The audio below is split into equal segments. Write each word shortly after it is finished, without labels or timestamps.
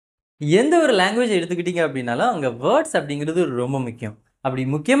எந்த ஒரு லாங்குவேஜ் எடுத்துக்கிட்டீங்க அப்படின்னாலும் அங்கே வேர்ட்ஸ் அப்படிங்கிறது ரொம்ப முக்கியம். அப்படி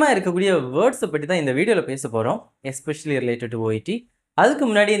முக்கியமாக இருக்கக்கூடிய வேர்ட்ஸை பற்றி தான் இந்த வீடியோவில் பேச போகிறோம், எஸ்பெஷலி ரிலேட்டட் டு OET. அதுக்கு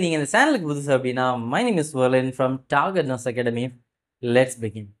முன்னாடி நீங்கள் இந்த சேனலுக்கு புதுசு அப்படின்னா, my name is வர்லின் from target nurse academy. Let's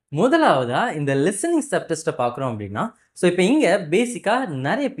begin. முதலாவதாக இந்த லிசனிங் ஸ்டெப் டெஸ்ட்டை பார்க்குறோம் அப்படின்னா, ஸோ இப்போ இங்கே பேசிக்காக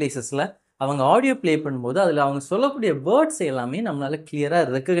நிறைய பிளேசஸில் அவங்க ஆடியோ ப்ளே பண்ணும்போது அதில் அவங்க சொல்லக்கூடிய வேர்ட்ஸ் எல்லாமே நம்மளால்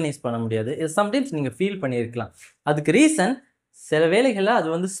கிளியராக ரெக்கக்னைஸ் பண்ண முடியாது. இது சம்டைம்ஸ் நீங்கள் ஃபீல் பண்ணியிருக்கலாம். அதுக்கு ரீசன் சில வேளைகளில் அது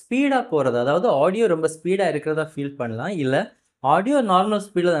வந்து ஸ்பீடாக போகிறது, அதாவது ஆடியோ ரொம்ப ஸ்பீடாக இருக்கிறதா ஃபீல் பண்ணலாம். இல்லை ஆடியோ நார்மல்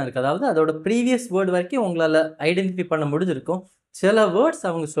ஸ்பீடில் தான் இருக்குது, அதாவது அதோட ப்ரீவியஸ் வேர்டு வரைக்கும் உங்களால் ஐடென்டிஃபை பண்ண முடிஞ்சிருக்கும். சில வேர்ட்ஸ்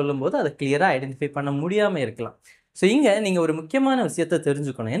அவங்க சொல்லும்போது அதை கிளியராக ஐடென்டிஃபை பண்ண முடியாமல் இருக்கலாம். ஸோ இங்கே நீங்கள் ஒரு முக்கியமான விஷயத்தை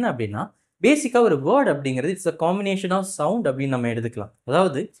தெரிஞ்சுக்கணும். என்ன அப்படின்னா, பேசிக்காக ஒரு வேர்ட் அப்படிங்கிறது it's a combination of sound அப்படின்னு நம்ம எடுத்துக்கலாம்.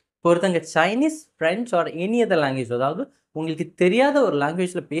 அதாவது இப்போ ஒருத்தங்க Chinese, French or any other language, அதாவது உங்களுக்கு தெரியாத ஒரு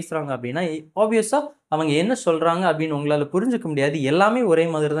லாங்குவேஜில் பேசுகிறாங்க அப்படின்னா ஆப்வியஸாக அவங்க என்ன சொல்கிறாங்க அப்படின்னு உங்களால் புரிஞ்சுக்க முடியாது. எல்லாமே ஒரே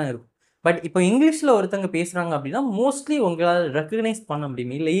மாதிரி தான் இருக்கும். பட் இப்போ இங்கிலீஷில் ஒருத்தங்க பேசுகிறாங்க அப்படின்னா மோஸ்ட்லி உங்களால் ரெக்கக்னைஸ் பண்ண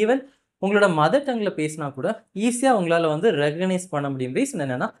முடியும். இல்லை ஈவன் உங்களோட மதர் டங்கில் பேசினா கூட ஈஸியாக உங்களால் வந்து ரெக்கக்னைஸ் பண்ண முடியும். ரீசன்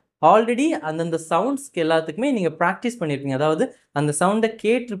என்னென்னா, ஆல்ரெடி அந்தந்த சவுண்ட்ஸ்க்கு எல்லாத்துக்குமே நீங்கள் ப்ராக்டிஸ் பண்ணியிருப்பீங்க. அதாவது அந்த சவுண்டை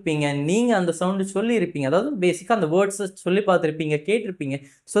கேட்டிருப்பீங்க, நீங்கள் அந்த சவுண்டு சொல்லியிருப்பீங்க. அதாவது பேசிக்காக அந்த வேர்ட்ஸை சொல்லி பார்த்துருப்பீங்க, கேட்டிருப்பீங்க.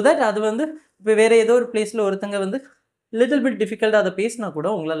 ஸோ தட் அது வந்து இப்போ வேறு ஏதோ ஒரு பிளேஸில் ஒருத்தங்க வந்து லிட்டில் பிட் டிஃபிகல்ட்டாக அதை பேசினா கூட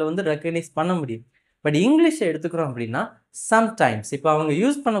உங்களால் வந்து ரெக்கக்னைஸ் பண்ண முடியும். பட் இங்கிலீஷை எடுத்துக்கிறோம் அப்படின்னா சம்டைம்ஸ் இப்போ அவங்க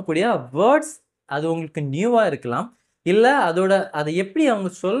யூஸ் பண்ணக்கூடிய வேர்ட்ஸ் அது உங்களுக்கு நியூவாக இருக்கலாம். இல்லை அதை எப்படி அவங்க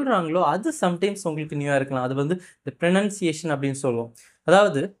சொல்கிறாங்களோ அது சம்டைம்ஸ் உங்களுக்கு நியூவாக இருக்கலாம். அது வந்து இந்த ப்ரொனன்சியேஷன் அப்படின்னு சொல்லுவோம்.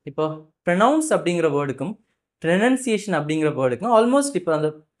 அதாவது இப்போ ப்ரொனவுன்ஸ் அப்படிங்கிற வேர்டுக்கும் ப்ரொனன்சியேஷன் அப்படிங்கிற வேர்டுக்கும் ஆல்மோஸ்ட் இப்போ அந்த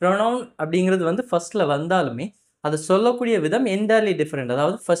ப்ரொனவுன் அப்படிங்கிறது வந்து ஃபர்ஸ்ட்டில் வந்தாலுமே அதை சொல்லக்கூடிய விதம் என்டையர்லி டிஃப்ரெண்ட்.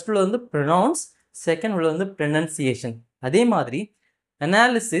 அதாவது ஃபர்ஸ்ட்டில் வந்து ப்ரொனவுன்ஸ், செகண்ட் உள்ள வந்து ப்ரொனன்சியேஷன். அதே மாதிரி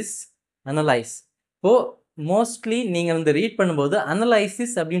அனாலிசிஸ், அனலைஸ். இப்போது மோஸ்ட்லி நீங்கள் வந்து ரீட் பண்ணும்போது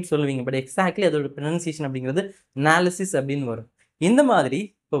அனலைசிஸ் அப்படின்னு சொல்லுவீங்க, பட் எக்ஸாக்ட்லி அதோட ப்ரொனன்சியேஷன் அப்படிங்கிறது அனாலிசிஸ் அப்படின்னு வரும். இந்த மாதிரி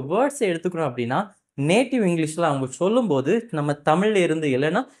இப்போ வேர்ட்ஸை எடுத்துக்கிறோம் அப்படின்னா நேட்டிவ் இங்கிலீஷில் அவங்க சொல்லும்போது நம்ம தமிழில் இருந்து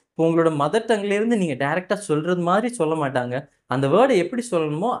இல்லைன்னா இப்போ உங்களோட மதர் டங்லேருந்து நீங்கள் டைரெக்டாக சொல்கிறது மாதிரி சொல்ல மாட்டாங்க. அந்த வேர்டை எப்படி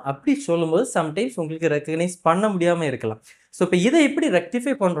சொல்லணுமோ அப்படி சொல்லும்போது சம்டைம்ஸ் உங்களுக்கு ரெக்கக்னைஸ் பண்ண முடியாமல் இருக்கலாம். ஸோ இப்போ இதை எப்படி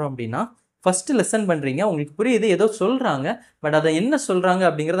ரெக்டிஃபை பண்ணுறோம் அப்படின்னா, ஃபஸ்ட்டு லெசன் பண்ணுறீங்க, உங்களுக்கு புரியுது ஏதோ சொல்கிறாங்க, பட் அதை என்ன சொல்கிறாங்க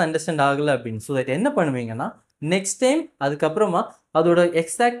அப்படிங்கிறது அண்டர்ஸ்டாண்ட் ஆகலை அப்படின்னு. ஸோ தட் என்ன பண்ணுவீங்கன்னா, நெக்ஸ்ட் டைம் அதுக்கப்புறமா அதோட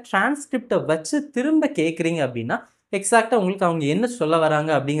எக்ஸாக்ட் டிரான்ஸ்கிரிப்டை வச்சு திரும்ப கேட்குறீங்க அப்படின்னா எக்ஸாக்டாக உங்களுக்கு அவங்க என்ன சொல்ல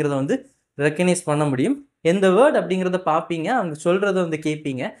வராங்க அப்படிங்கிறத வந்து ரெக்கக்னைஸ் பண்ண முடியும். எந்த வேர்ட் அப்படிங்கிறத பார்ப்பீங்க, அவங்க சொல்கிறத வந்து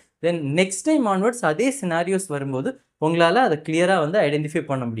கேட்பீங்க. தென் நெக்ஸ்ட் டைம் ஆன்வர்ட்ஸ் அதே சினாரியோஸ் வரும்போது உங்களால் அதை கிளியராக வந்து ஐடென்டிஃபை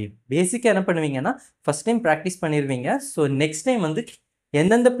பண்ண முடியும். பேசிக்காக என்ன பண்ணுவீங்கன்னா, ஃபஸ்ட் டைம் ப்ராக்டிஸ் பண்ணிடுவீங்க. ஸோ நெக்ஸ்ட் டைம் வந்து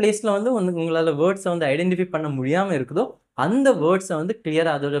எந்தெந்த பிளேஸில் வந்து உங்களால் வேர்ட்ஸை வந்து ஐடென்டிஃபை பண்ண முடியாமல் இருக்குதோ அந்த வேர்ட்ஸை வந்து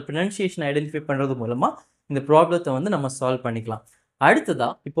கிளியராக அதோட ப்ரொனன்சியேஷன் ஐடென்டிஃபை பண்ணுறது மூலமாக இந்த ப்ராப்ளத்தை வந்து நம்ம சால்வ் பண்ணிக்கலாம்.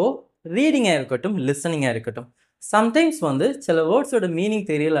 அடுத்ததாக இப்போது ரீடிங்காக இருக்கட்டும், லிசனிங்காக இருக்கட்டும், சம்டைம்ஸ் வந்து சில வேர்ட்ஸோட மீனிங்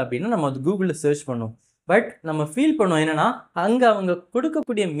தெரியல அப்படின்னா நம்ம அது கூகுளில் சர்ச் பண்ணுவோம். பட் நம்ம ஃபீல் பண்ணுவோம் என்னென்னா, அங்கே அவங்க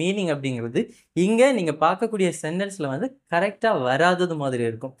கொடுக்கக்கூடிய மீனிங் அப்படிங்கிறது இங்கே நீங்கள் பார்க்கக்கூடிய சென்டென்ஸில் வந்து கரெக்டாக வராதது மாதிரி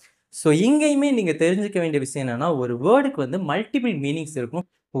இருக்கும். ஸோ இங்கேயுமே நீங்கள் தெரிஞ்சுக்க வேண்டிய விஷயம் என்னென்னா, ஒரு வேர்டுக்கு வந்து மல்டிபிள் மீனிங்ஸ் இருக்கும்.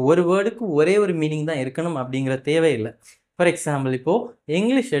 ஒரு வேர்டுக்கு ஒரே ஒரு மீனிங் தான் இருக்கணும் அப்படிங்கிற தேவையில்லை. ஃபார் எக்ஸாம்பிள் இப்போது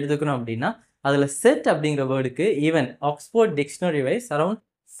இங்கிலீஷ் எடுத்துக்கணும் அப்படின்னா அதில் செட் அப்படிங்கிற வேர்டுக்கு even Oxford dictionary wise around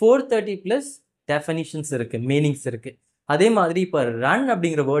 430+ definitions இருக்குது, மீனிங்ஸ் இருக்குது. அதே மாதிரி இப்போ ரன்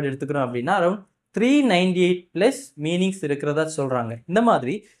அப்படிங்கிற வேர்டு எடுத்துக்கிறோம் அப்படின்னா அரௌண்ட் 398+ மீனிங்ஸ் இருக்கிறதா சொல்கிறாங்க. இந்த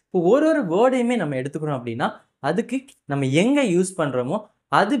மாதிரி இப்போ ஒரு வேர்டையுமே நம்ம எடுத்துக்கிறோம் அப்படின்னா அதுக்கு நம்ம எங்கே யூஸ் பண்ணுறோமோ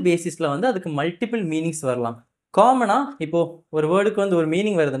அது பேசிஸில் வந்து அதுக்கு மல்டிபிள் மீனிங்ஸ் வரலாம். காமனாக இப்போது ஒரு வேர்டுக்கு வந்து ஒரு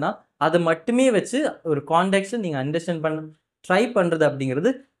மீனிங் வருதுன்னா அதை மட்டுமே வச்சு ஒரு கான்டெக்ஸ்ட் நீங்கள் அண்டர்ஸ்டாண்ட் பண்ண ட்ரை பண்ணுறது அப்படிங்கிறது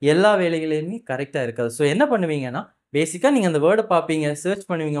எல்லா வேலைகளையுமே கரெக்டாக இருக்காது. ஸோ என்ன பண்ணுவீங்கன்னா, பேசிக்காக நீங்கள் அந்த வேர்டை பார்ப்பீங்க, சர்ச்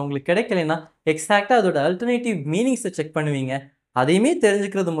பண்ணுவீங்க, உங்களுக்கு கிடைக்கலைன்னா எக்ஸாக்டாக அதோட அல்டர்னேட்டிவ் மீனிங்ஸை செக் பண்ணுவீங்க. அதையுமே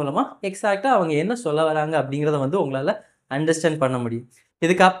தெரிஞ்சுக்கிறது மூலமாக எக்ஸாக்டாக அவங்க என்ன சொல்ல வராங்க அப்படிங்கிறத வந்து உங்களால் அண்டர்ஸ்டாண்ட் பண்ண முடியும்.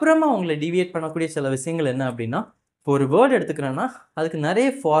 இதுக்கப்புறமா உங்களை டிவியேட் பண்ணக்கூடிய சில விஷயங்கள் என்ன அப்படின்னா, இப்போ ஒரு வேர்டு எடுத்துக்கிறேன்னா அதுக்கு நிறைய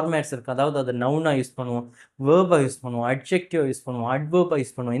ஃபார்மேட்ஸ் இருக்குது. அதாவது அதை நவுனாக யூஸ் பண்ணுவோம், வேர்பாக யூஸ் பண்ணுவோம், அட்ஜெக்டிவாக யூஸ் பண்ணுவோம், அட்வர்பாக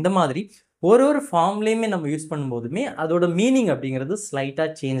யூஸ் பண்ணுவோம். இந்த மாதிரி ஒரு ஃபார்ம்லேயுமே நம்ம யூஸ் பண்ணும்போதுமே அதோட மீனிங் அப்படிங்கிறது ஸ்லைட்டாக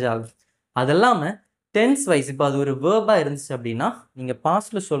சேஞ்ச் ஆகும். அது இல்லாமல் டென்ஸ் வைஸ் இப்போ அது ஒரு வேர்பாக இருந்துச்சு அப்படின்னா நீங்கள்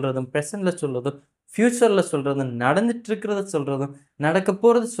பாஸ்ட்டில் சொல்கிறதும், ப்ரெசண்டில் சொல்கிறதும், ஃப்யூச்சரில் சொல்கிறதும், நடந்துட்டுருக்கிறத சொல்கிறதும், நடக்க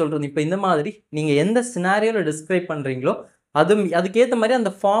போகிறது சொல்கிறதும், இப்போ இந்த மாதிரி நீங்கள் எந்த சினாரியோவில் டிஸ்கிரைப் பண்ணுறீங்களோ அதுக்கேற்ற மாதிரி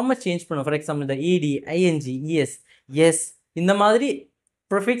அந்த ஃபார்மை சேஞ்ச் பண்ணுவோம். ஃபார் எக்ஸாம்பிள் இந்த இடி, ஐஎன்ஜி, இஎஸ், எஸ் இந்த மாதிரி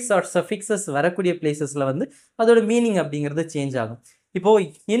ப்ரிஃபிக்ஸ் ஆர் சஃபிக்ஸஸ் வரக்கூடிய பிளேசஸில் வந்து அதோட மீனிங் அப்படிங்கிறது சேஞ்ச் ஆகும். இப்போது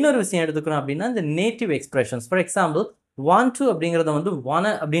இன்னொரு விஷயம் எடுத்துக்கிறோம் அப்படின்னா இந்த native expressions. For example want to அப்படிங்கிறத வந்து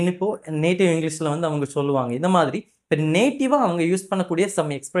வான அப்படின்னு இப்போது நேட்டிவ் இங்கிலீஷில் வந்து அவங்க சொல்லுவாங்க. இந்த மாதிரி இப்போ நேட்டிவாக அவங்க யூஸ் பண்ணக்கூடிய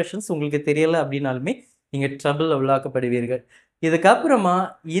சம் எக்ஸ்பிரஷன்ஸ் உங்களுக்கு தெரியலை அப்படின்னாலுமே நீங்கள் ட்ரபிள் உள்ளாக்கப்படுவீர்கள். இதுக்கப்புறமா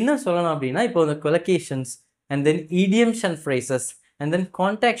இன்னும் சொல்லணும் அப்படின்னா இப்போ இந்த கொலகேஷன்ஸ் and then idioms and phrases and then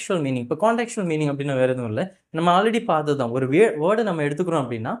கான்டாக்சுவல் meaning. இப்போ கான்டாக்சுவல் மீனிங் அப்படின்னு வேறு எதுவும் இல்லை, நம்ம ஆல்ரெடி பார்த்தது தான். ஒரு வேர்டை நம்ம எடுத்துக்கிறோம்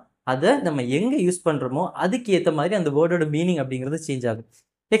அப்படின்னா அதை நம்ம எங்கே யூஸ் பண்ணுறோமோ அதுக்கு ஏற்ற மாதிரி அந்த வேர்டோட மீனிங் அப்படிங்கிறது சேஞ்ச் ஆகும்.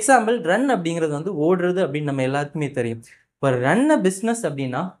 எக்ஸாம்பிள், ரன் அப்படிங்கிறது வந்து ஓடுறது அப்படின்னு நம்ம எல்லாருக்குமே தெரியும். இப்போ ரன் பிஸ்னஸ்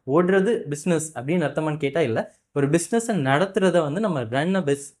அப்படின்னா ஓடுறது பிஸ்னஸ் அப்படின்னு அர்த்தமான்னு கேட்டால் இல்லை, ஒரு பிஸ்னஸை நடத்துறத வந்து நம்ம ரன்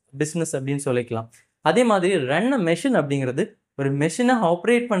பிஸ்னஸ் அப்படின்னு சொல்லிக்கலாம். அதே மாதிரி ரன் மெஷின் அப்படிங்கிறது ஒரு மெஷினை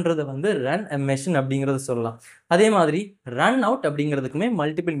ஆப்ரேட் பண்ணுறதை வந்து ரன் மெஷின் அப்படிங்கிறத சொல்லலாம். அதே மாதிரி ரன் அவுட் அப்படிங்கிறதுக்குமே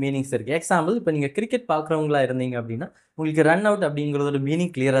மல்டிபிள் மீனிங்ஸ் இருக்குது. எக்ஸாம்பிள், இப்போ நீங்கள் கிரிக்கெட் பார்க்குறவங்களா இருந்தீங்க அப்படின்னா உங்களுக்கு ரன் அவுட் அப்படிங்கிறதோட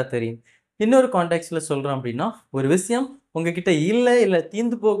மீனிங் கிளியராக தெரியும். இன்னொரு கான்டெக்ஸ்டில் சொல்கிறோம் அப்படின்னா ஒரு விஷயம் உங்ககிட்ட இல்லை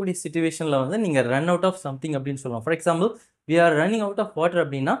தீர்ந்து போகக்கூடிய சுச்சுவேஷனில் வந்து நீங்கள் ரன் அவுட் ஆஃப் சம்திங் அப்படின்னு சொல்லலாம். For example, we are running out of water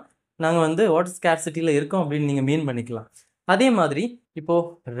அப்படின்னா நாங்கள் வந்து வாட்டர் ஸ்கேர்சிட்டியில் இருக்கோம் அப்படின்னு நீங்கள் மீன் பண்ணிக்கலாம். அதே மாதிரி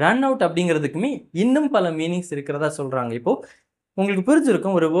இப்போது ரன் அவுட் அப்படிங்கிறதுக்குமே இன்னும் பல மீனிங்ஸ் இருக்கிறதா சொல்கிறாங்க. இப்போது உங்களுக்கு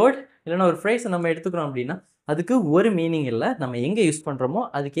புரிஞ்சிருக்கும், ஒரு வேர்ட் இல்லைன்னா ஒரு ஃப்ரேஸை நம்ம எடுத்துக்கிறோம் அப்படின்னா அதுக்கு ஒரு மீனிங் இல்லை, நம்ம எங்கே யூஸ் பண்ணுறோமோ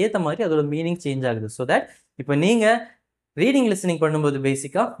அதுக்கு ஏற்ற மாதிரி அதோட மீனிங் சேஞ்ச் ஆகுது. ஸோ தட் இப்போ நீங்கள் ரீடிங் லிசனிங் பண்ணும்போது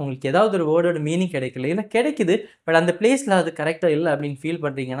பேசிக்காக உங்களுக்கு ஏதாவது ஒரு வேர்டோட மீனிங் கிடைக்கல, இல்லை கிடைக்குது பட் அந்த பிளேஸில் அது கரெக்டாக இல்லை அப்படின்னு ஃபீல்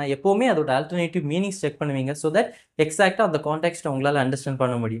பண்ணுறீங்கன்னா எப்போவுமே அதோட ஆல்டர்னேட்டிவ் மீனிங்ஸ் செக் பண்ணுவீங்க. ஸோ தட் எக்ஸாக்டாக அந்த கான்டெக்ஸ்ட்டை உங்களால் அண்டர்ஸ்டாண்ட்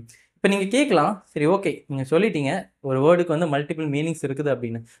பண்ண முடியும். இப்போ நீங்கள் கேட்கலாம், சரி ஓகே நீங்கள் சொல்லிட்டீங்க ஒரு வேர்டுக்கு வந்து மல்டிபிள் மீனிங்ஸ் இருக்குது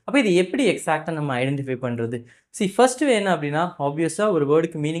அப்படின்னு, அப்போ இது எப்படி எக்ஸாக்டாக நம்ம ஐடென்டிஃபை பண்ணுறது? ஃபர்ஸ்ட் வே என்ன அப்படின்னா, ஆப்வியஸாக ஒரு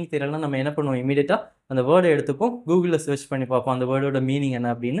வேர்டுக்கு மீனிங் தெரியலன்னா நம்ம என்ன பண்ணுவோம், இமீடியட்டாக அந்த வேர்டை எடுத்துப்போம், கூகுளில் சர்ச் பண்ணி பார்ப்போம் அந்த வேர்டோட மீனிங்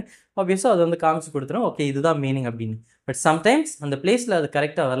என்ன அப்படின்னு. ஆப்வியஸாக அது வந்து காமிச்சு கொடுத்துரும், ஓகே இதுதான் மீனிங் அப்படின்னு. பட் சம்டைம்ஸ் அந்த பிளேஸில் அது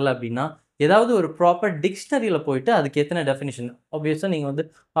கரெக்டாக வரல அப்படின்னா ஏதாவது ஒரு ப்ராப்பர் டிக்ஷனரியில் போயிட்டு அதுக்கு எத்தனை டெஃபினிஷன், ஆப்வியஸாக நீங்கள் வந்து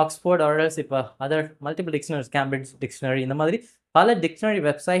ஆக்ஸ்போர்ட் ஆர்எல்ஸ் இப்போ other multiple dictionaries, Cambridge dictionary, இந்த மாதிரி பல டிக்ஷனரி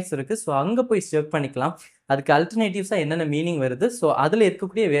வெப்சைட்ஸ் இருக்குது. ஸோ அங்கே போய் செக் பண்ணிக்கலாம் அதுக்கு அல்டர்னேட்டிவ்ஸாக என்னென்ன மீனிங் வருது, ஸோ அதில்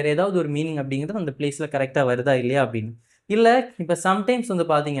இருக்கக்கூடிய வேறு ஏதாவது ஒரு மீனிங் அப்படிங்கிறது அந்த பிளேஸில் கரெக்டாக வருதா இல்லையா அப்படின்னு. இல்லை இப்போ சம்டைம்ஸ் வந்து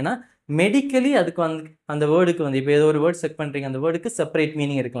பார்த்தீங்கன்னா மெடிக்கலி அதுக்கு வந்து அந்த வேர்டுக்கு வந்து இப்போ ஏதோ ஒரு வேர்ட் செக் பண்ணுறீங்க, அந்த வேர்டுக்கு செப்பரேட்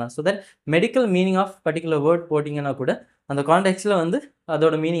மீனிங் இருக்கலாம். So that medical meaning of particular word போட்டிங்கன்னா கூட அந்த கான்டெக்ஸ்டில் வந்து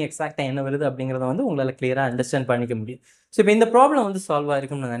அதோட மீனிங் எக்ஸாக்டாக என்ன வருது அப்படிங்கிறத வந்து உங்களால் கிளியராக அண்டர்ஸ்டாண்ட் பண்ணிக்க முடியும். ஸோ இப்போ இந்த ப்ராப்ளம் வந்து சால்வ்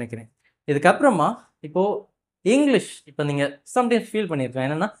ஆகிருக்கும்னு நான் நினைக்கிறேன். இதுக்கப்புறமா இப்போது இங்கிலீஷ் இப்போ நீங்கள் சம்டைம்ஸ் ஃபீல் பண்ணியிருக்கேன்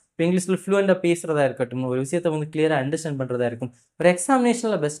என்னென்னா, இப்போ இங்கிலீஷில் ஃப்ளூயண்டாக பேசுகிறதா இருக்கட்டும், ஒரு விஷயத்தை வந்து கிளியராக அண்டர்ஸ்டாண்ட் பண்ணுறதா இருக்கும், ஒரு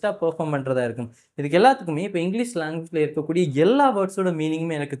எக்ஸாமினேஷனில் பெஸ்ட்டாக பெர்ஃபார்ம் பண்ணுறதா இருக்கும், இதுக்கு எல்லாத்துக்குமே இப்போ இங்கிலீஷ் லாங்குவேஜில் இருக்கக்கூடிய எல்லா வேர்ட்ஸோட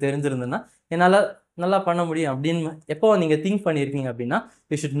மீனிங்குமே எனக்கு தெரிஞ்சிருந்ததுன்னா என்னால் நல்லா பண்ண முடியும் அப்படின்னு எப்போ நீங்கள் திங்க் பண்ணியிருக்கீங்க அப்படின்னா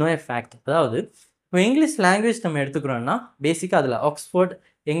you should know a fact. அதாவது இப்போ இங்கிலீஷ் லாங்குவேஜ் நம்ம எடுத்துக்கிறோன்னா பேசிக்காக அதில் Oxford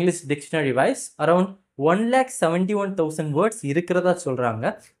English dictionary wise around 1,71,000 words இருக்கிறதா சொல்கிறாங்க.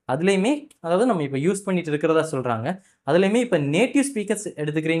 அதுலேயுமே அதாவது நம்ம இப்போ யூஸ் பண்ணிட்டு இருக்கிறதா சொல்கிறாங்க. அதுலேயுமே இப்போ நேட்டிவ் ஸ்பீக்கர்ஸ்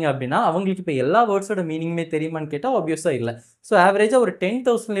எடுத்துக்கிறீங்க அப்படின்னா அவங்களுக்கு இப்போ எல்லா வேர்ட்ஸோட மீனிங்குமே தெரியுமான்னு கேட்டால் ஆப்வியஸாக இல்லை. ஸோ ஆவரேஜாக ஒரு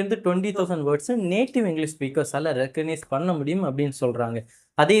 10,000லேருந்து 20,000 வேர்ட்ஸு நேட்டிவ் இங்கிலீஷ் ஸ்பீக்கர்ஸால் ரெக்கக்னைஸ் பண்ண முடியும் அப்படின்னு சொல்கிறாங்க.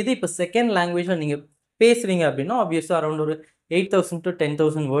 அதே இது இப்போ செகண்ட் லாங்குவேஜில் நீங்கள் பேசுகிறீங்க அப்படின்னா ஆப்வியஸாக அரௌண்ட் ஒரு 8,000 to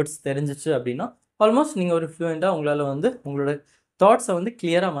 10,000 வேர்ட்ஸ் தெரிஞ்சிச்சு அப்படின்னா ஆல்மோஸ்ட் நீங்கள் ஒரு ஃப்ளூயண்ட்டாக உங்களால் வந்து உங்களோட தாட்ஸை வந்து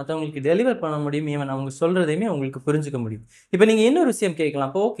கிளியராக மற்றவங்களுக்கு டெலிவர் பண்ண முடியும். ஈவன் அவங்க சொல்கிறதையுமே உங்களுக்கு புரிஞ்சுக்க முடியும். இப்போ நீங்கள் இன்னொரு விஷயம் கேட்கலாம்,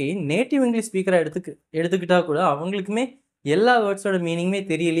 இப்போ ஓகே நேட்டிவ் இங்கிலீஷ் ஸ்பீக்கராக எடுத்துக்கிட்டால் கூட அவங்களுக்குமே எல்லா வேர்ட்ஸோட மீனிங்குமே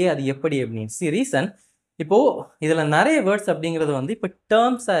தெரியலையே, அது எப்படி அப்படின்னு. ரீசன் இப்போது இதில் நிறைய வேர்ட்ஸ் அப்படிங்கிறது வந்து இப்போ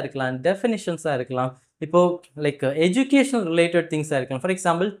டேர்ம்ஸாக இருக்கலாம், டெஃபினிஷன்ஸாக இருக்கலாம், இப்போது லைக் எஜுகேஷனல் ரிலேட்டட் திங்ஸாக இருக்கலாம். ஃபார்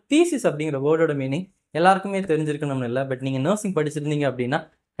எக்ஸாம்பிள் தீசிஸ் அப்படிங்கிற வேர்டோட மீனிங் எல்லாருக்குமே தெரிஞ்சிருக்கணும்னு இல்லை, பட் நீங்கள் நர்சிங் படிச்சிருந்தீங்க அப்படின்னா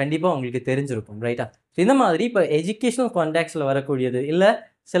கண்டிப்பாக உங்களுக்கு தெரிஞ்சிருக்கும், ரைட்டா? ஸோ இந்த மாதிரி இப்போ எஜுகேஷனல் கான்டாக்ட்ஸில் வரக்கூடியது இல்லை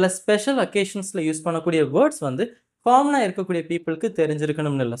சில ஸ்பெஷல் அக்கேஷன்ஸில் யூஸ் பண்ணக்கூடிய வேர்ட்ஸ் வந்து காமனாக இருக்கக்கூடிய பீப்புளுக்கு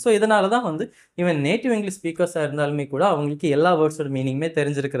தெரிஞ்சிருக்கணும்னு இல்லை. ஸோ இதனால தான் வந்து ஈவன் நேட்டிவ் இங்கிலீஷ் ஸ்பீக்கர்ஸாக இருந்தாலுமே கூட அவங்களுக்கு எல்லா வேர்ட்ஸோட மீனிங்குமே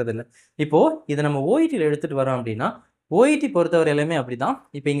தெரிஞ்சிருக்கிறது இல்லை. இப்போது இதை நம்ம ஓஇடியில் எடுத்துகிட்டு வரோம் அப்படின்னா ஓஇடி பொறுத்தவரையிலுமே அப்படி தான்.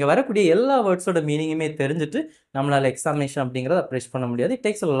 இப்போ இங்கே வரக்கூடிய எல்லா வேர்ட்ஸோட மீனிங்குமே தெரிஞ்சுட்டு நம்மளால் எக்ஸாமினேஷன் அப்படிங்கிறத அப்ரோச் பண்ண முடியாது. It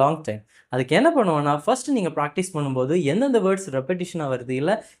takes a long time. அதுக்கு என்ன பண்ணுவோன்னா ஃபஸ்ட்டு நீங்கள் ப்ராக்டிஸ் பண்ணும்போது எந்தெந்த வேர்ட்ஸ் ரெப்படிஷனாக வருது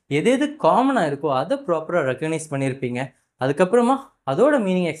இல்லை எது காமனாக இருக்கோ அதை ப்ராப்பராக ரெக்கக்னைஸ் பண்ணியிருப்பீங்க. அதுக்கப்புறமா அதோட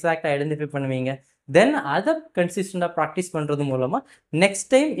மீனிங் எக்ஸாக்டாக ஐடென்டிஃபை பண்ணுவீங்க. தென் அதை கன்சிஸ்டண்ட்டாக ப்ராக்டிஸ் பண்ணுறது மூலமாக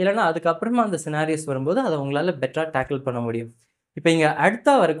நெக்ஸ்ட் டைம் இல்லைனா அதுக்கப்புறமா அந்த சினாரியோஸ் வரும்போது அதை உங்களால் பெட்டராக டேக்கிள் பண்ண முடியும். இப்போ இங்கே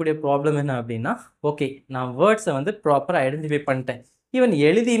அடுத்தா வரக்கூடிய ப்ராப்ளம் என்ன அப்படின்னா, ஓகே நான் வேர்ட்ஸை வந்து ப்ராப்பராக ஐடென்டிஃபை பண்ணிட்டேன், ஈவன்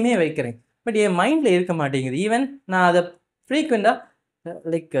எழுதியுமே வைக்கிறேன், பட் என் மைண்டில் இருக்க மாட்டேங்குது. ஈவன் நான் அதை ஃப்ரீக்வெண்ட்டாக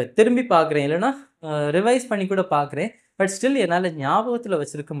லைக் திரும்பி பார்க்குறேன் இல்லைனா ரிவைஸ் பண்ணி கூட பார்க்குறேன், பட் ஸ்டில் என்னால் ஞாபகத்தில்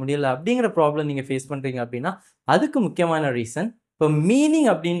வச்சுருக்க முடியல அப்படிங்கிற ப்ராப்ளம் நீங்கள் ஃபேஸ் பண்ணுறீங்க அப்படின்னா அதுக்கு முக்கியமான ரீசன் இப்போ மீனிங்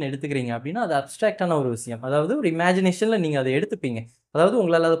அப்படின்னு எடுத்துக்கிறீங்க அப்படின்னா அது அப்ட்ராக்டான ஒரு விஷயம். அதாவது ஒரு இமேஜினேஷனில் நீங்கள் அதை எடுத்துப்பீங்க. அதாவது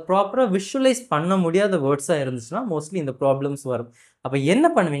உங்களால் அதை ப்ராப்பராக விஷுவலைஸ் பண்ண முடியாத வேர்ட்ஸாக இருந்துச்சுன்னா மோஸ்ட்லி இந்த ப்ராப்ளம்ஸ் வரும். அப்போ என்ன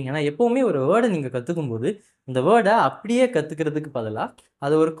பண்ணுவீங்கன்னா, எப்போவுமே ஒரு வேர்டை நீங்கள் கற்றுக்கும் போது இந்த வேர்டை அப்படியே கற்றுக்கிறதுக்கு பதிலாக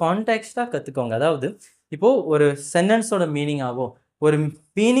அதை ஒரு கான்டெக்ஸ்டாக கற்றுக்கோங்க. அதாவது இப்போது ஒரு சென்டென்ஸோட மீனிங்காவோ ஒரு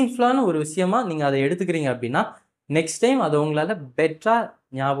மீனிங்ஃபுல்லான ஒரு விஷயமா நீங்கள் அதை எடுத்துக்கிறீங்க அப்படின்னா நெக்ஸ்ட் டைம் அதை உங்களால் பெட்டராக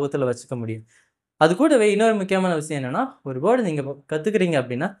ஞாபகத்தில் வச்சுக்க முடியும். அது கூடவே இன்னொரு முக்கியமான விஷயம் என்னென்னா, ஒரு வேர்டு நீங்கள் கற்றுக்குறீங்க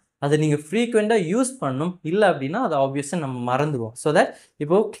அப்படின்னா அதை நீங்கள் ஃப்ரீக்வெண்ட்டாக யூஸ் பண்ணணும். இல்லை அப்படின்னா அதை ஆப்வியஸாக நம்ம மறந்துடுவோம். ஸோ தட்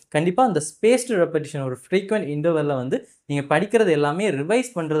இப்போது கண்டிப்பாக அந்த ஸ்பேஸ்டு ரெப்படிஷன் ஒரு ஃப்ரீக்வெண்ட் இன்டர்வலில் வந்து நீங்கள் படிக்கிறது எல்லாமே ரிவைஸ்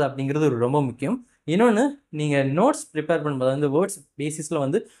பண்ணுறது அப்படிங்கிறது ரொம்ப முக்கியம். இன்னொன்று, நீங்கள் நோட்ஸ் ப்ரிப்பேர் பண்ணும்போது வந்து வேர்ட்ஸ் பேசிஸில்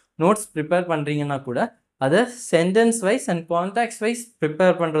வந்து நோட்ஸ் ப்ரிப்பேர் பண்ணுறீங்கன்னா கூட அதை sentence wise and contacts wise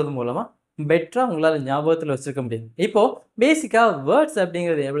prepare பண்ணுறது மூலமாக பெட்டராக உங்களால் ஞாபகத்தில் வச்சுருக்க முடியும். இப்போது பேசிக்காக வேர்ட்ஸ்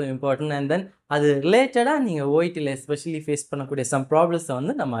அப்படிங்கிறது எவ்வளோ இம்பார்ட்டன்ட் அண்ட் தென் அது ரிலேட்டடாக நீங்கள் ஓஐடியில் எஸ்பெஷலி ஃபேஸ் பண்ணக்கூடிய சம் ப்ராப்ளம்ஸை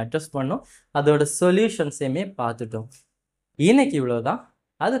வந்து நம்ம அட்ரஸ் பண்ணோம். அதோட சொல்யூஷன்ஸையுமே பார்த்துட்டோம். இன்னைக்கு இவ்வளோதான்.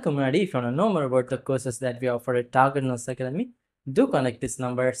 அதுக்கு முன்னாடி if you want to know more about the courses that we offer at Target Nurse Academy, do connect this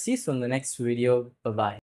number. See you in the next video. Bye-bye.